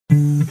Hi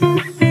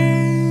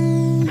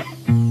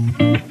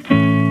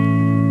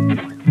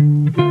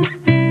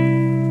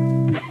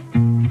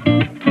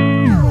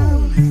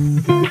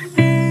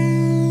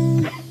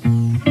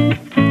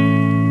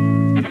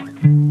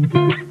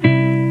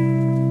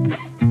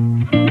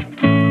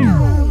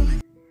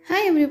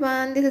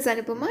everyone, this is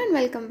Anupama and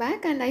welcome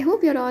back, and I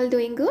hope you're all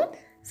doing good.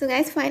 So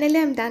guys, finally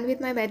I'm done with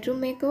my bedroom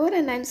makeover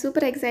and I'm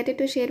super excited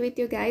to share with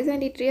you guys,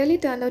 and it really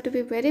turned out to be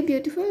very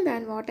beautiful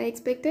than what I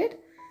expected.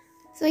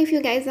 So if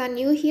you guys are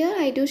new here,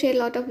 I do share a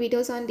lot of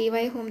videos on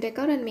DIY home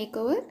decor and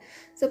makeover.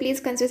 So please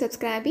consider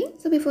subscribing.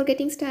 So before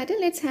getting started,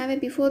 let's have a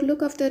before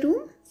look of the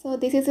room. So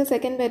this is the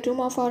second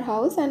bedroom of our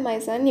house, and my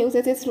son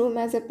uses his room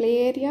as a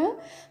play area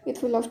with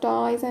full of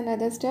toys and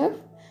other stuff.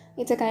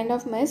 It's a kind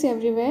of mess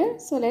everywhere.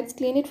 So let's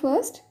clean it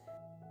first.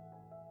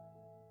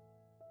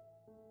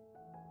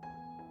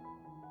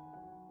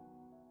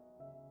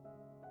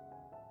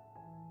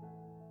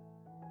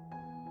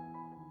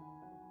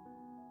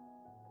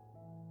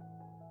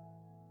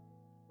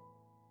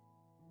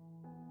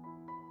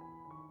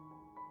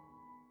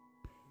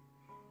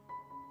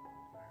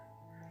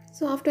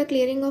 So after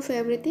clearing of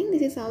everything,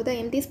 this is how the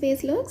empty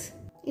space looks.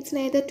 It's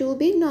neither too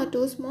big nor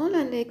too small,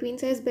 and a queen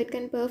size bed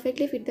can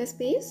perfectly fit the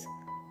space.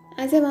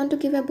 As I want to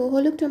give a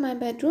boho look to my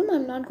bedroom,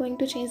 I'm not going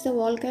to change the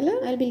wall color.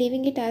 I'll be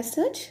leaving it as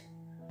such.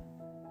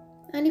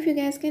 And if you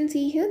guys can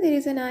see here, there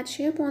is an arch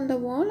shape on the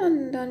wall,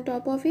 and on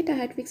top of it I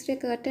had fixed a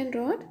curtain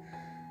rod.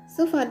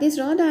 So for this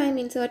rod I am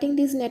inserting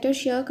these netted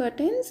sheer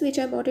curtains which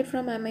I bought it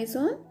from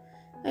Amazon.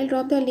 I'll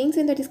drop the links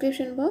in the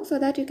description box so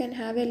that you can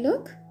have a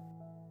look.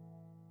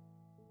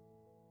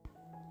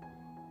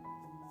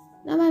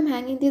 Now I am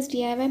hanging this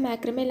DIY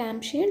macrame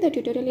lampshade. The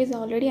tutorial is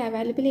already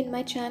available in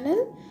my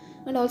channel,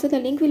 and also the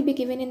link will be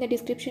given in the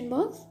description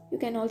box. You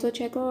can also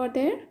check over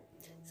there.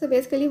 So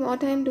basically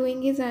what I am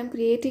doing is I am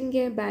creating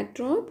a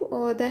backdrop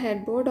or the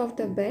headboard of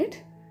the bed.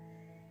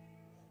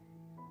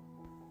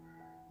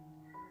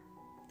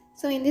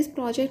 So in this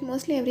project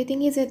mostly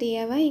everything is a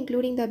DIY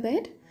including the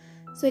bed.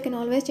 So you can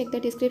always check the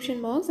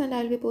description box and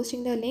I will be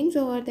posting the links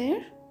over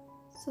there.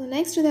 So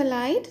next to the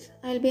light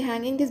I will be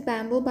hanging these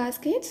bamboo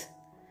baskets.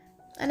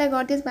 And I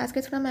got these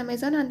baskets from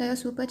Amazon and they are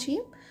super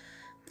cheap.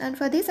 And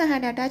for this I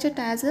had attached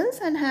tassels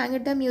and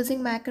hanged them using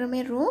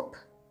macrame rope.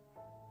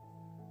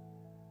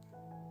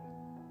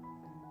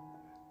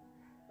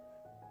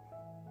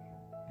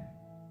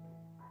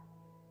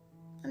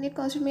 And it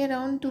cost me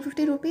around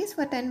 250 rupees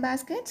for 10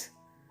 baskets.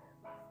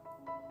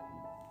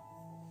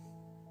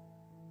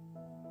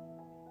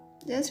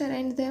 Just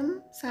arrange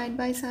them side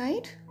by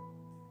side.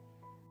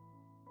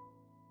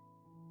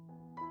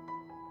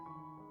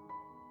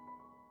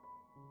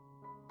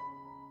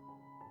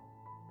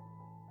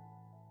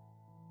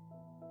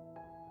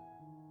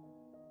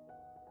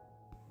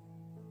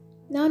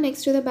 Now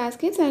next to the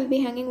baskets I will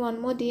be hanging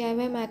one more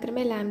DIY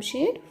macrame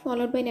lampshade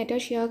followed by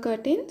netted sheer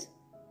curtains.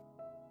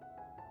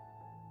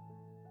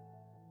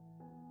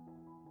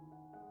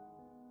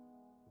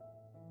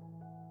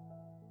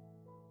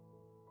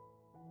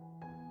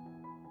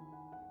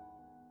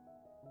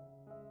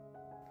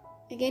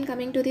 Again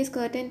coming to these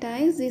curtain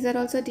ties, these are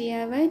also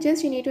DIY,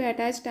 just you need to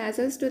attach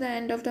tassels to the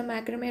end of the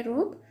macrame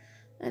rope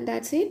and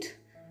that's it.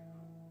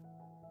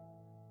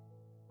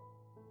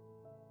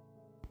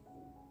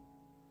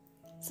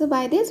 So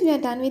by this we are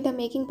done with the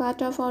making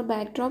part of our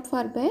backdrop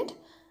for bed,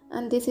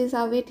 and this is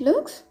how it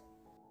looks.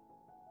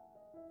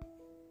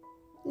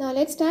 Now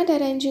let's start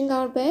arranging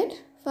our bed.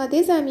 For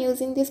this I am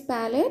using these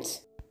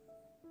pallets,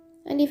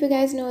 and if you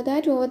guys know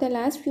that over the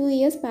last few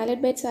years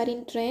pallet beds are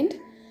in trend,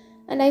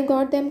 and I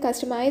got them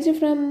customized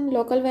from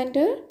local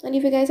vendor. And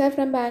if you guys are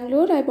from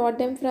Bangalore, I bought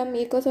them from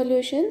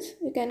Ecosolutions.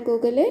 You can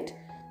Google it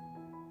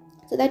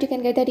so that you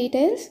can get the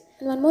details.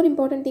 And one more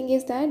important thing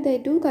is that they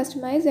do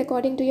customize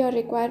according to your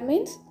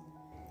requirements.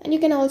 And you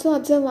can also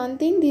observe one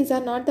thing, these are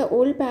not the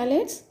old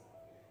pallets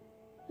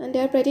and they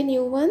are pretty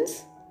new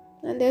ones,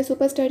 and they are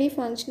super sturdy,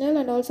 functional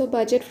and also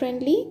budget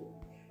friendly.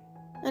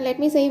 And let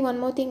me say one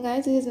more thing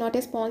guys, this is not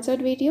a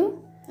sponsored video.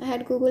 I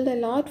had googled a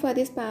lot for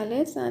these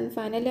pallets and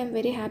finally I'm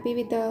very happy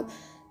with the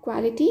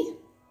quality.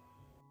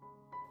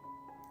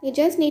 You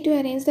just need to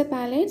arrange the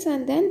pallets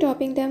and then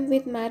topping them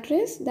with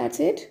mattress,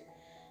 that's it.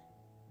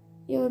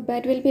 Your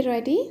bed will be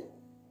ready.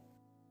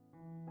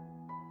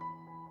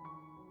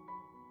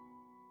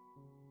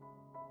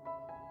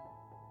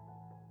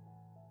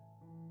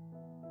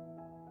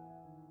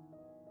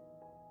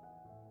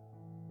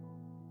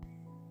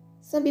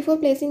 So before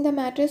placing the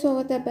mattress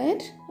over the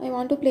bed, I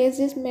want to place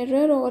this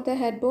mirror over the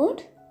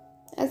headboard.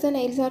 As the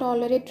nails are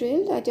already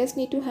drilled, I just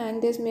need to hang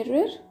this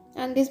mirror.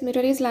 And this mirror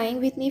is lying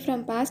with me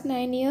from past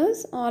 9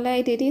 years. All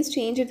I did is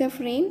change the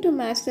frame to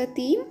match the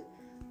theme.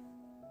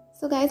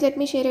 So guys, let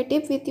me share a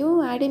tip with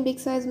you. Adding big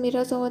size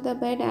mirrors over the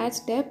bed adds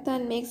depth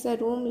and makes the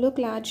room look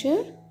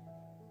larger.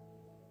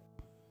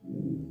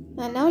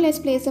 And now let's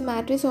place the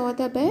mattress over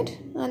the bed.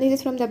 And this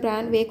is from the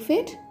brand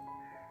Wakefit.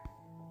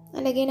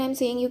 And again I'm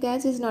saying you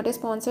guys, this is not a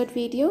sponsored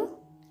video.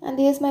 And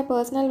this is my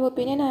personal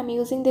opinion. I'm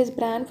using this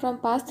brand from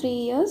past 3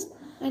 years.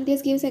 And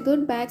this gives a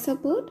good back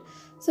support.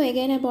 So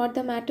again I bought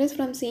the mattress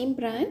from same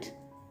brand.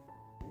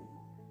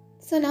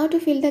 So now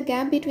to fill the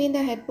gap between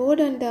the headboard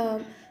and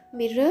the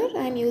mirror,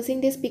 I am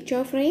using these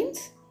picture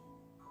frames.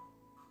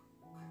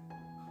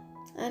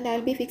 And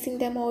I'll be fixing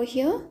them over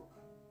here.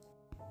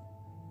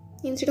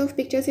 Instead of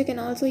pictures, you can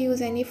also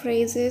use any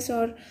phrases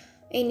or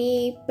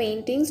any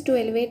paintings to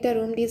elevate the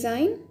room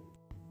design.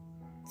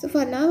 So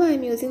for now I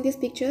am using these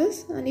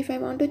pictures, and if I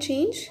want to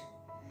change,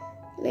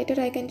 later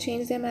I can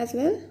change them as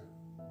well.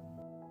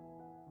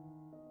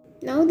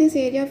 Now this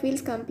area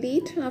feels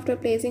complete after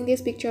placing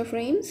these picture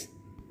frames.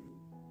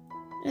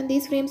 And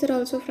these frames are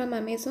also from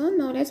Amazon.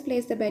 Now let's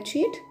place the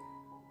bedsheet.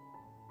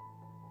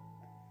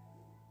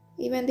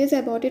 Even this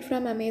I bought it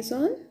from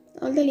Amazon.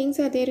 All the links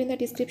are there in the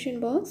description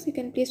box. You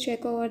can please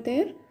check over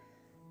there,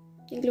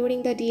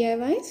 including the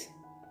DIYs.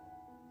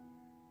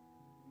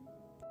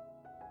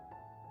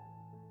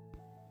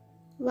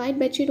 White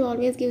bedsheet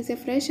always gives a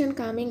fresh and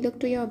calming look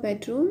to your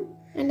bedroom.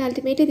 And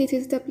ultimately this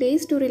is the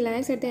place to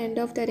relax at the end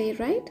of the day,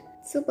 right?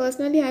 So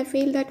personally I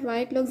feel that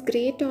white looks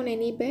great on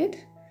any bed,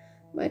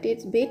 but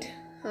it's a bit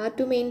hard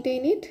to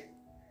maintain it.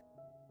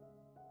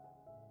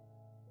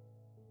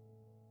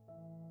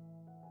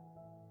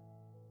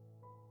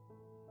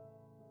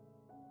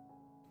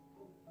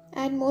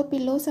 Add more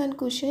pillows and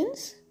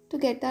cushions to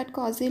get that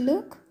cozy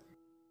look.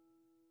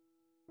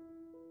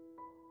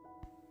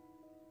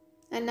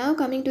 And now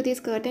coming to these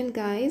curtains,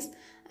 guys,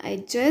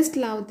 I just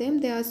love them.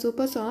 They are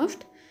super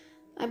soft.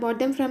 I bought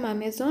them from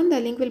Amazon. The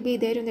link will be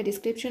there in the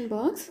description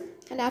box.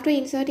 And after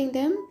inserting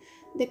them,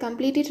 they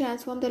completely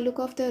transform the look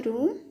of the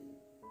room.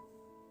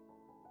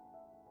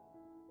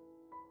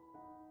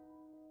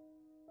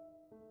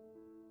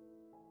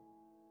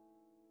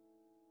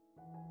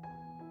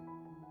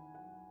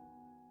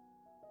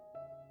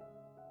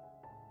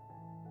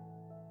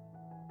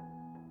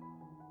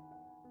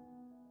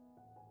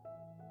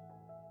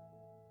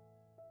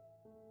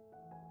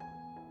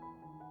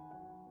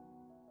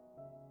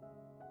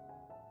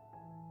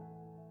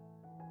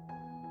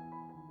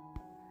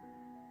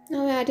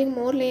 Now adding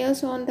more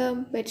layers on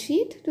the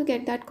bedsheet to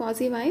get that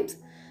cozy vibes.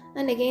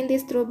 And again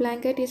this throw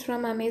blanket is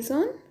from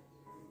Amazon.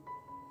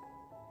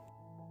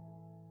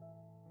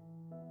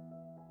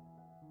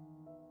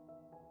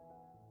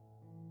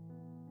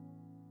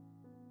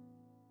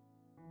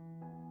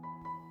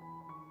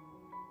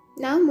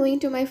 Now moving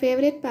to my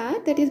favorite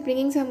part, that is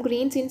bringing some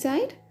greens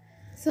inside.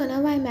 So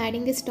now I am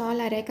adding this tall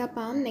areca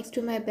palm next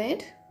to my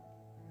bed.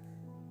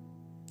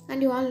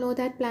 And you all know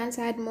that plants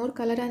add more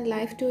color and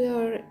life to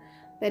your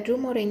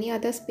bedroom or any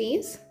other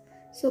space.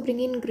 So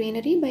bring in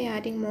greenery by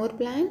adding more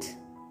plants.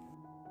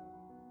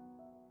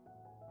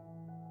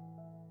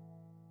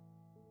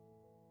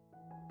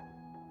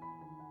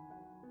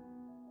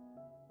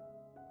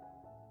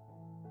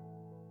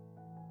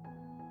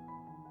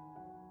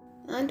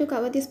 And to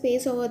cover the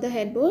space over the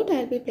headboard,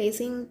 I will be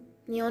placing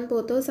neon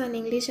pothos and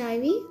English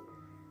ivy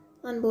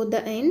on both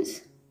the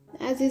ends.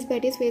 As this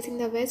bed is facing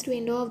the west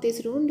window of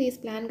this room, this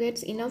plant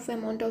gets enough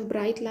amount of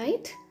bright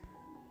light.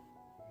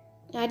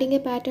 Adding a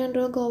pattern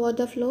rug over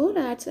the floor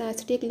adds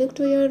aesthetic look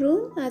to your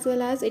room, as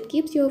well as it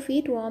keeps your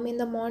feet warm in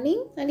the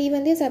morning. And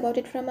even this I bought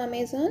it from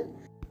Amazon.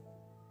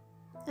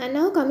 And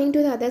now coming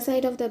to the other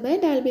side of the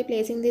bed, I will be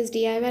placing this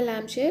DIY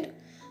lampshade.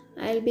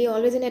 I will be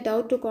always in a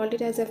doubt to call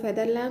it as a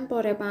feather lamp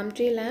or a palm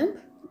tree lamp.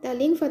 The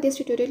link for this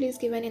tutorial is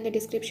given in the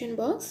description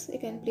box. You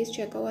can please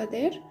check over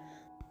there.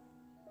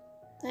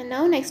 And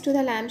now next to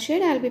the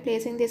lampshade, I will be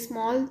placing this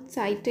small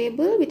side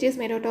table which is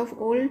made out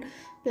of old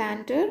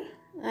planter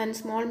and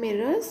small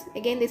mirrors.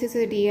 Again this is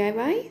a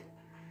DIY.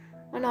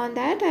 And on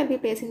that I will be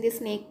placing this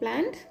snake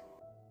plant.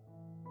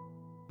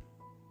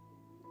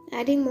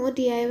 Adding more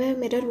DIY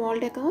mirror wall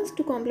decors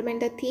to complement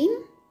the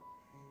theme.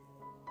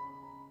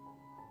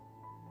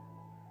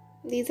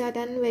 These are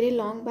done very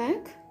long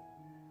back.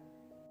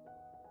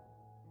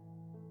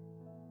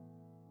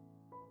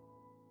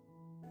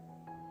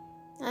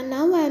 And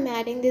now I am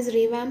adding this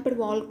revamped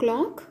wall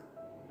clock.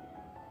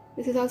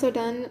 This is also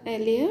done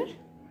earlier.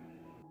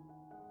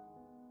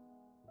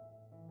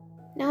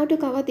 Now to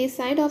cover this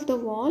side of the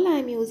wall, I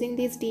am using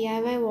these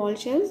DIY wall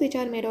shelves which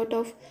are made out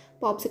of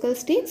popsicle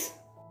sticks.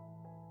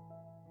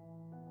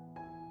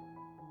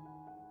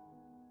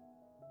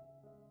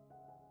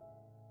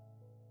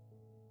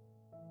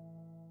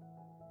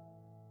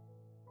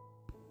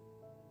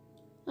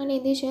 And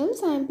in the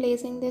shelves, I am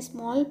placing the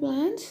small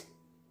plants.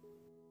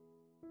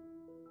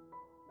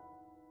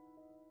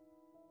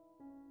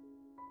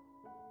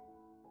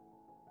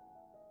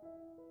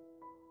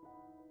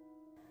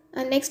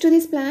 And next to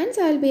these plants,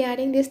 I will be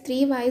adding these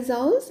 3 wise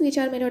owls which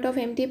are made out of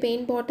empty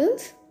paint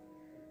bottles.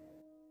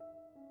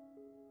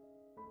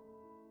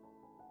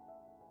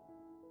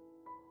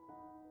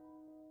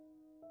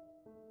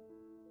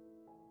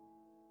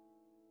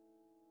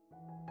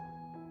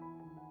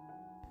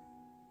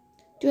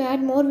 To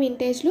add more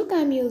vintage look, I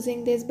am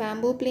using these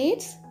bamboo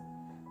plates,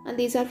 and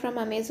these are from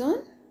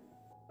Amazon.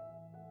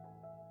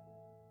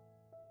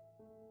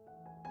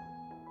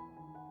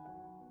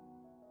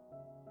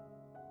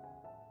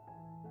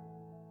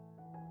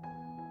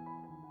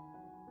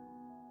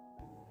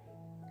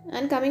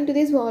 And coming to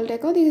this wall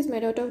decor, this is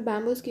made out of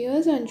bamboo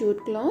skewers and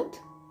jute cloth.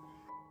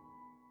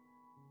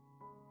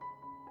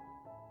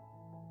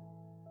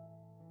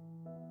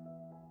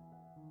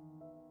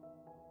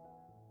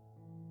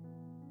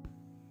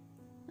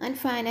 And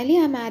finally,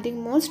 I'm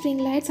adding more string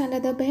lights under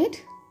the bed.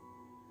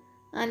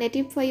 And a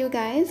tip for you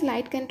guys,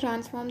 light can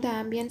transform the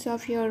ambience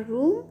of your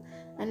room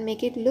and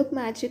make it look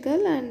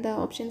magical, and the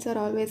options are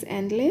always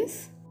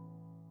endless.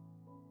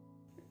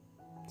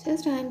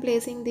 Just I'm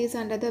placing these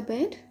under the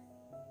bed.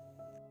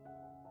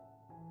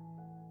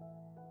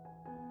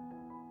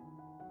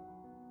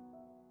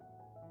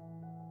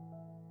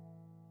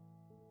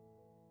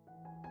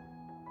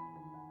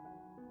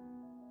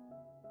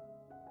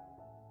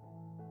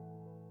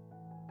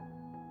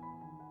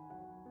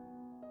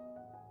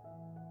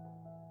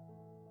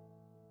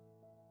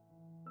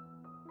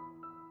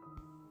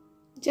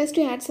 Just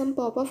to add some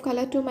pop of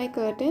color to my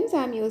curtains,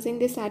 I am using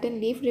the satin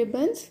leaf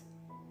ribbons.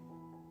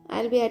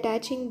 I'll be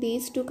attaching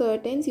these two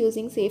curtains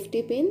using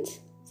safety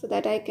pins so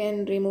that I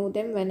can remove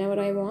them whenever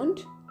I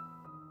want.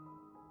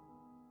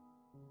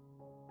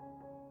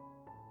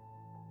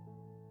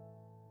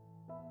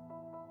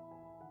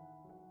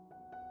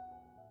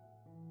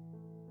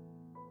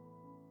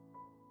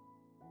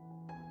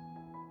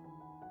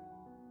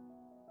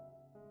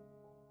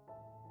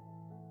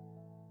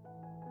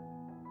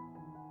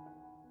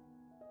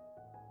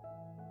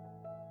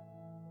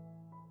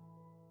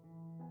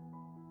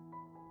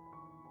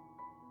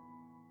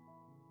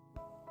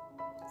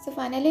 So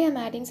finally, I'm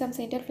adding some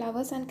scented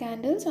flowers and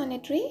candles on a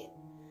tree.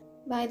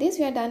 By this,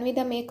 we are done with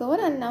the makeover,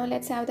 and now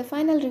let's have the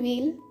final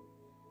reveal.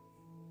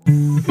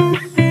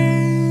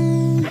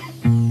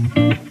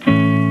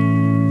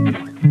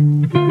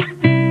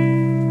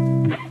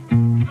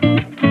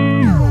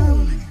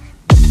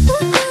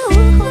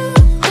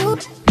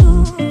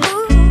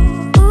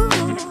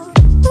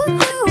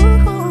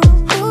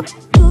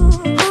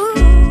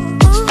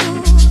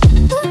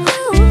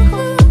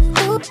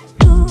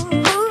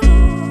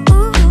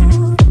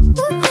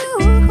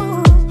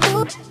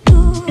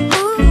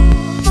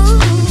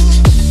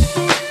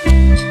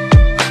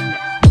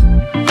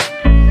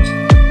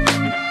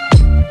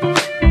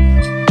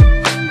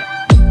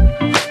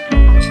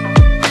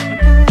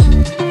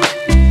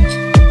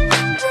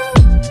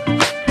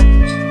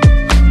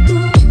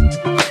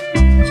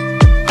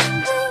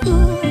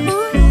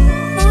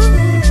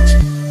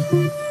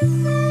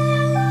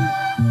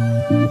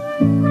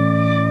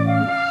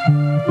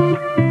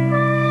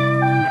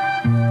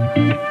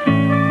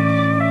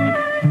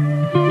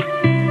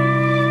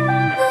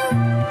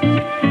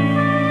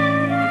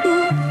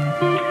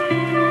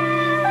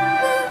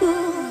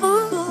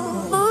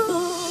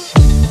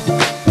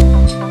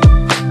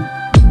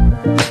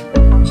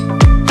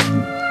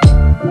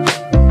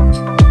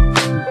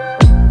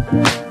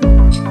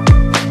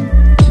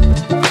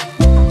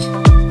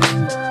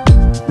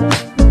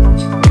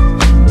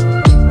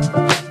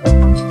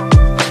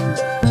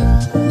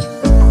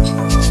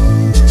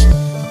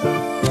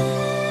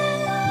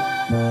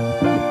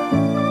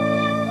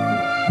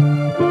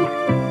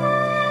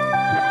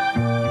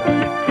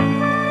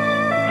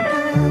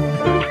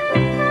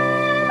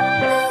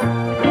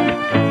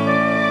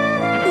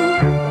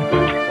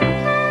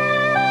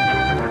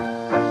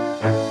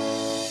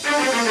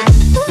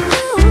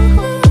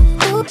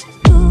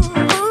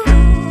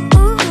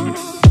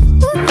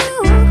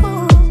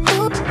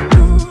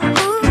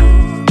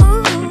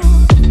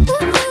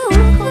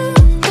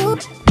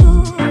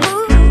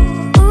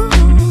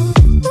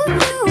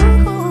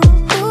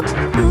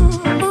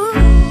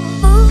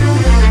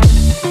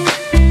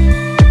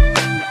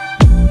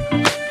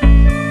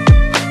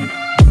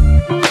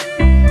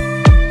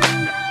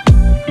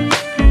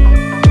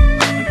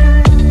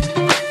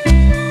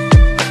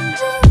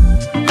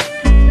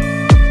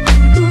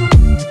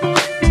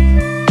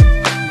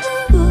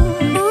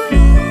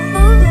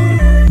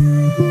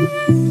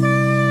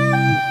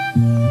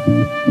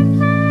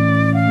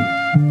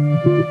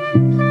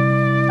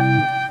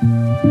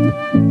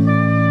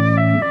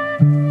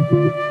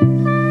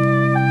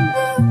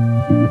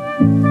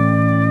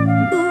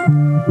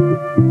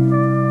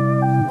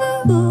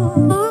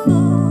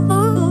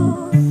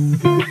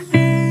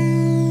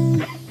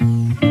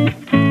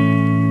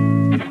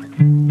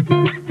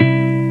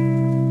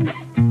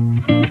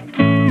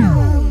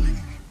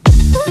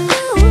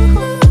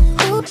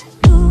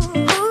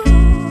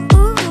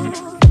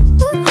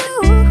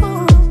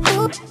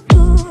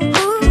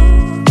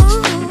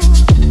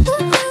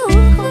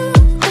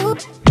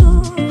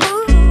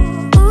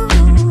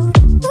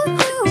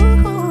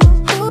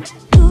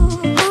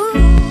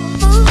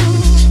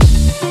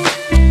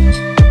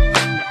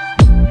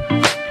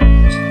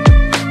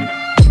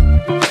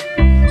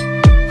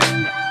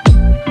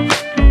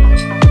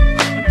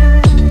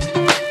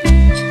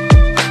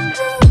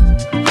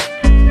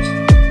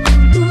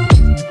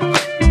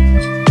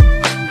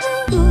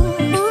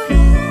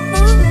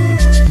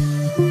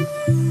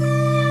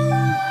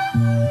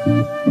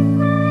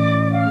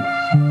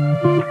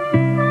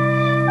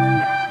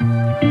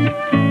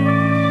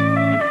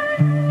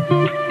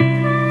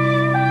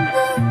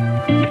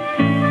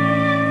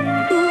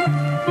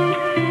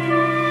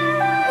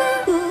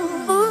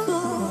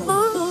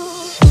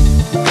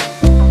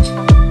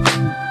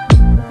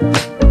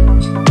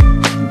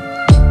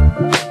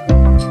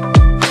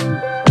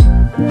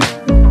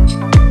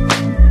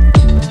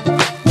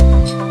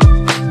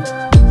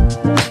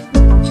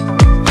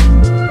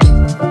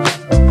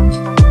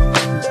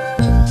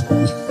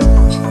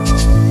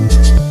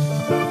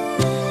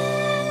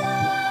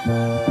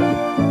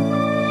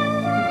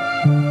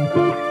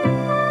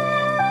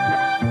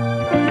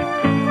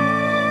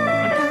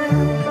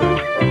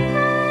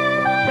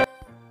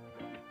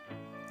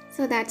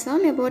 that's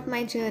all about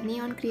my journey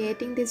on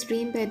creating this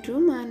dream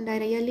bedroom, and I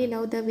really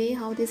love the way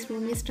how this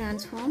room is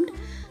transformed,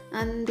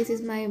 and this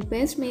is my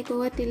best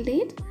makeover till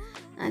date.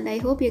 And I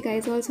hope you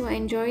guys also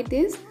enjoyed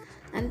this,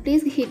 and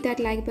please hit that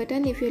like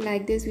button if you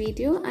like this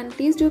video, and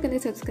please do consider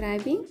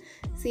subscribing.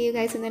 See you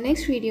guys in the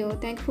next video.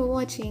 Thank you for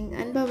watching,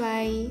 and bye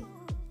bye.